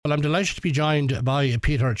Well, I'm delighted to be joined by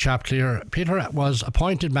Peter Chap Cleere. Peter was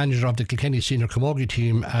appointed manager of the Kilkenny senior Camogie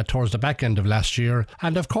team towards the back end of last year,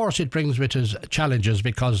 and of course it brings with it challenges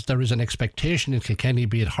because there is an expectation in Kilkenny,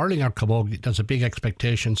 be it hurling or Camogie. There's a big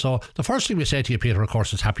expectation. So the first thing we say to you, Peter, of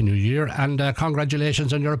course, is Happy New Year and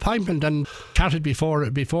congratulations on your appointment. And chatted before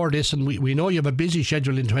this, and we know you have a busy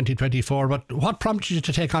schedule in 2024, but what prompted you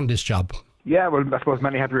to take on this job? Yeah, well, I suppose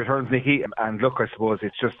many happy returns, Nicky. And look, I suppose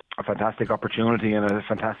it's just a fantastic opportunity and a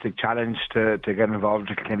fantastic challenge to get involved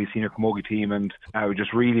in the Kilkenny senior Camogie team. And we're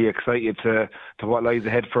just really excited to what lies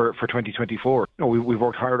ahead for 2024. You know, we've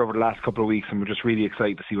worked hard over the last couple of weeks and we're just really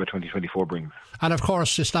excited to see what 2024 brings. And of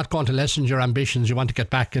course, it's not going to lessen your ambitions. You want to get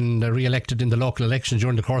back and re-elected in the local elections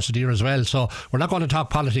during the course of the year as well. So we're not going to talk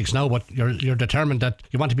politics now, but you're determined that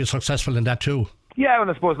you want to be successful in that too. Yeah, well,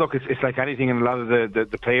 I suppose, look, it's like anything, and a lot of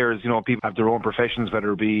the players, you know, people have their own professions,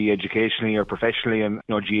 whether it be educationally or professionally, and,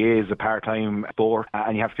 you know, GA is a part-time sport,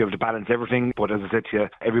 and you have to be able to balance everything. But as I said to you,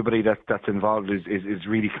 everybody that's involved is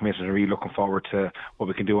really committed and really looking forward to what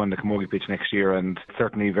we can do on the Camogie pitch next year, and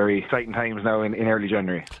certainly very exciting times now in early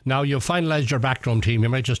January. Now, you've finalised your backroom team. You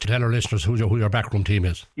might just tell our listeners who your backroom team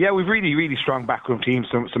is. Yeah, we've really strong backroom team,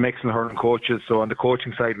 some excellent hurling coaches. So on the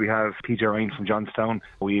coaching side, we have PJ Ryan from Johnstown,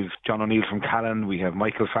 we've John O'Neill from Callan, we have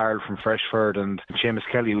Michael Farrell from Freshford, and Seamus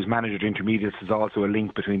Kelly, who's manager of intermediates, is also a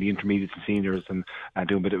link between the intermediates and seniors and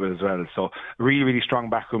doing a bit of it as well. So really strong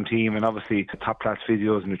backroom team, and obviously top class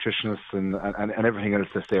physios and nutritionists and everything else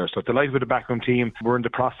that's there. So delighted with the backroom team. We're in the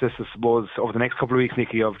process, I suppose, over the next couple of weeks,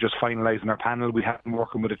 Nicky, of just finalising our panel. We have been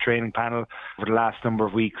working with a training panel for the last number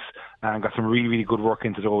of weeks and got some really good work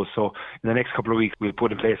into those. So in the next couple of weeks we'll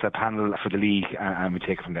put in place a panel for the league and we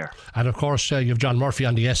take it from there. And of course you've John Murphy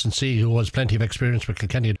on the S&C, who has plenty of experience with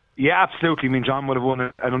Kilkenny. Yeah, absolutely. I mean, John would have won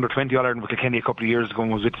an under-20 All-Ireland with Kilkenny a couple of years ago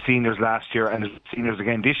and was with the seniors last year and is with the seniors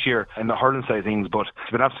again this year in the hurling side of things. But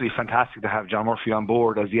it's been absolutely fantastic to have John Murphy on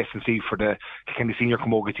board as the S&C for the Kilkenny senior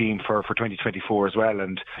Camogie team for 2024 as well.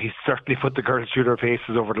 And he's certainly put the girls through their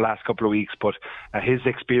paces over the last couple of weeks. But his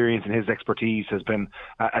experience and his expertise has been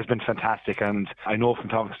fantastic. And I know from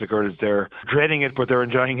talking to the girls, they're dreading it, but they're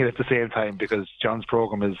enjoying it at the same time because John's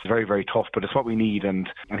programme is very tough. But it's what we need, and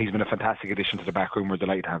he's been a fantastic addition to the back room. We're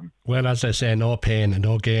delighted to have him. Well, as I say, no pain and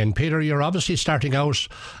no gain. Peter, you're obviously starting out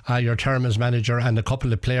your term as manager, and a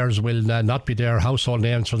couple of players will not be their household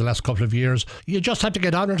names for the last couple of years. You just have to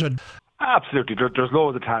get on with it. Absolutely. There's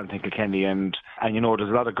loads of talent in Kilkenny, and you know,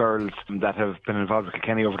 there's a lot of girls that have been involved with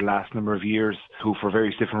Kilkenny over the last number of years who, for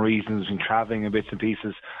various different reasons, been travelling in bits and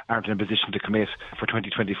pieces, aren't in a position to commit for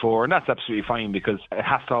 2024, and that's absolutely fine because it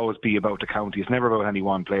has to always be about the county. It's never about any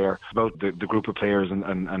one player. It's about the group of players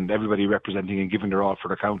and everybody representing and giving their all for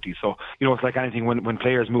their county. So, you know, it's like anything, when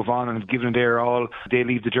players move on and have given their all, they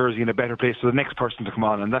leave the jersey in a better place for the next person to come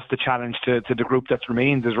on, and that's the challenge to the group that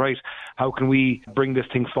remains, is right, how can we bring this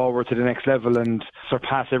thing forward to the next level and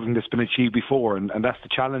surpass everything that's been achieved before, and that's the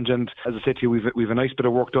challenge. And as I said to you, we've a nice bit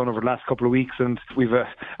of work done over the last couple of weeks, and we've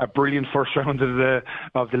a brilliant first round of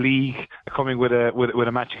the league coming with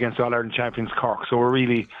a match against the All-Ireland champions Cork. So we're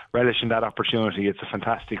really relishing that opportunity. It's a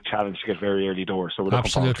fantastic challenge to get very early doors. So we're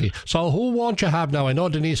absolutely. So who won't you have now? I know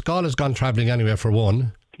Denise Gall has gone travelling anyway for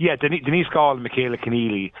one. Yeah, Denise Gall and Michaela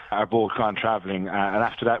Keneally are both gone travelling, and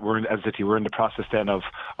after that we're in the process then of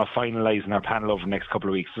finalising our panel over the next couple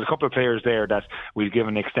of weeks. There's a couple of players there that we've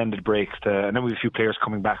given extended breaks to, and then we've a few players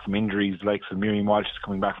coming back from injuries, like Miriam Walsh is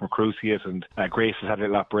coming back from a cruciate, and Grace has had a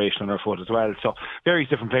little operation on her foot as well. So various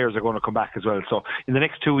different players are going to come back as well. So in the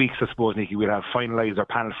next 2 weeks, I suppose, Nicky, we'll have finalised our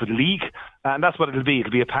panel for the league, and that's what it'll be.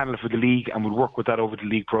 It'll be a panel for the league, and we'll work with that over the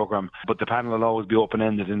league programme. But the panel will always be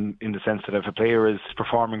open-ended in the sense that if a player is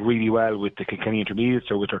performing really well with the Kilkenny Intermediates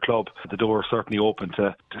or with their club, the door is certainly open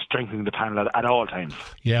to strengthening the panel at all times.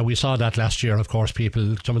 Yeah, we saw that last year. Of course,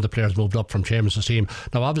 some of the players moved up from Seamus' team.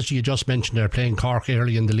 Now, obviously, you just mentioned they're playing Cork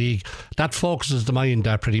early in the league. That focuses the mind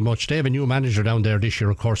pretty much. They have a new manager down there this year,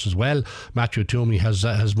 of course, as well. Matthew Toomey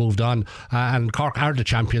has moved on, and Cork are the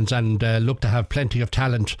champions and look to have plenty of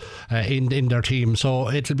talent in their team. So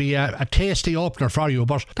it'll be a tasty opener for you,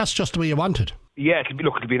 but that's just the way you want it. Yeah,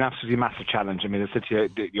 it'll be an absolutely massive challenge. I mean, it's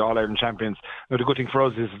the All-Ireland champions. Now, the good thing for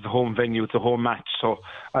us is it's a home venue, it's a home match. So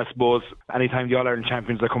I suppose anytime the All-Ireland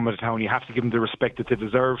champions are coming to town, you have to give them the respect that they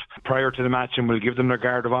deserve prior to the match, and we'll give them their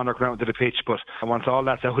guard of honour going out to the pitch. But once all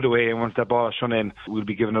that's out of the way and once that ball is shun in, we'll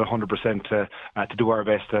be giving it 100% to do our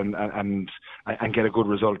best and get a good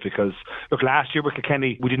result. Because look, last year with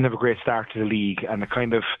Kilkenny, we didn't have a great start to the league, and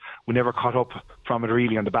we never caught up from it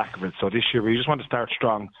really on the back of it. So this year we just want to start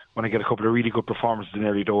strong, want to get a couple of really good performances in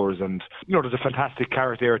early doors, and there's a fantastic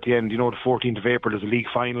carrot there at the end. The 14th of April is a league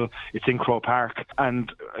final. It's in Croke Park,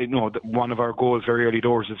 and one of our goals very early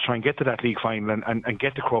doors is to try and get to that league final and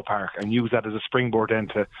get to Croke Park and use that as a springboard then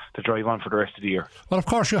to drive on for the rest of the year. Well, of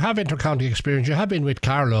course you have inter-county experience. You have been with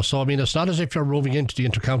Carlow, so I mean it's not as if you're moving into the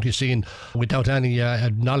inter-county scene without any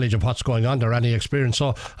knowledge of what's going on or any experience.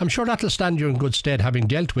 So I'm sure that'll stand you in good stead, having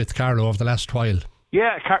dealt with Carlow over the last while.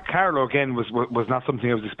 Yeah, Carlow again was not something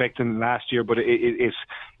I was expecting last year, but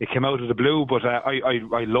it came out of the blue. But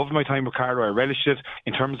I loved my time with Carlow. I relished it.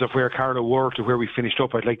 In terms of where Carlow were to where we finished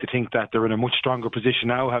up, I'd like to think that they're in a much stronger position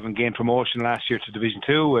now, having gained promotion last year to Division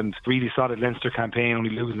 2 and really solid Leinster campaign,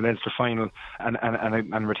 only losing the Leinster final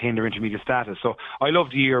and retained their intermediate status. So I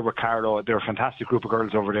loved the year with Carlow. They're a fantastic group of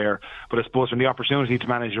girls over there. But I suppose when the opportunity to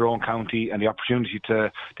manage your own county and the opportunity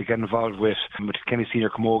to get involved with Kilkenny Senior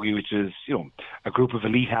Camogie, which is a group of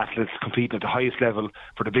elite athletes competing at the highest level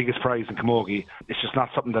for the biggest prize in Camogie, it's just not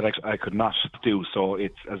something that I could not do. So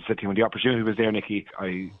it's, as I said to you, when the opportunity was there, Nicky,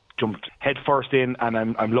 I jumped head first in, and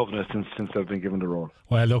I'm loving it since I've been given the role.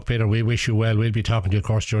 Well, look, Peter, we wish you well. We'll be talking to you, of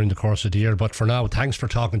course, during the course of the year, but for now, thanks for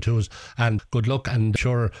talking to us and good luck, and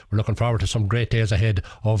sure we're looking forward to some great days ahead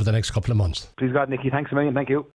over the next couple of months. Please God, Nicky, thanks a million. Thank you.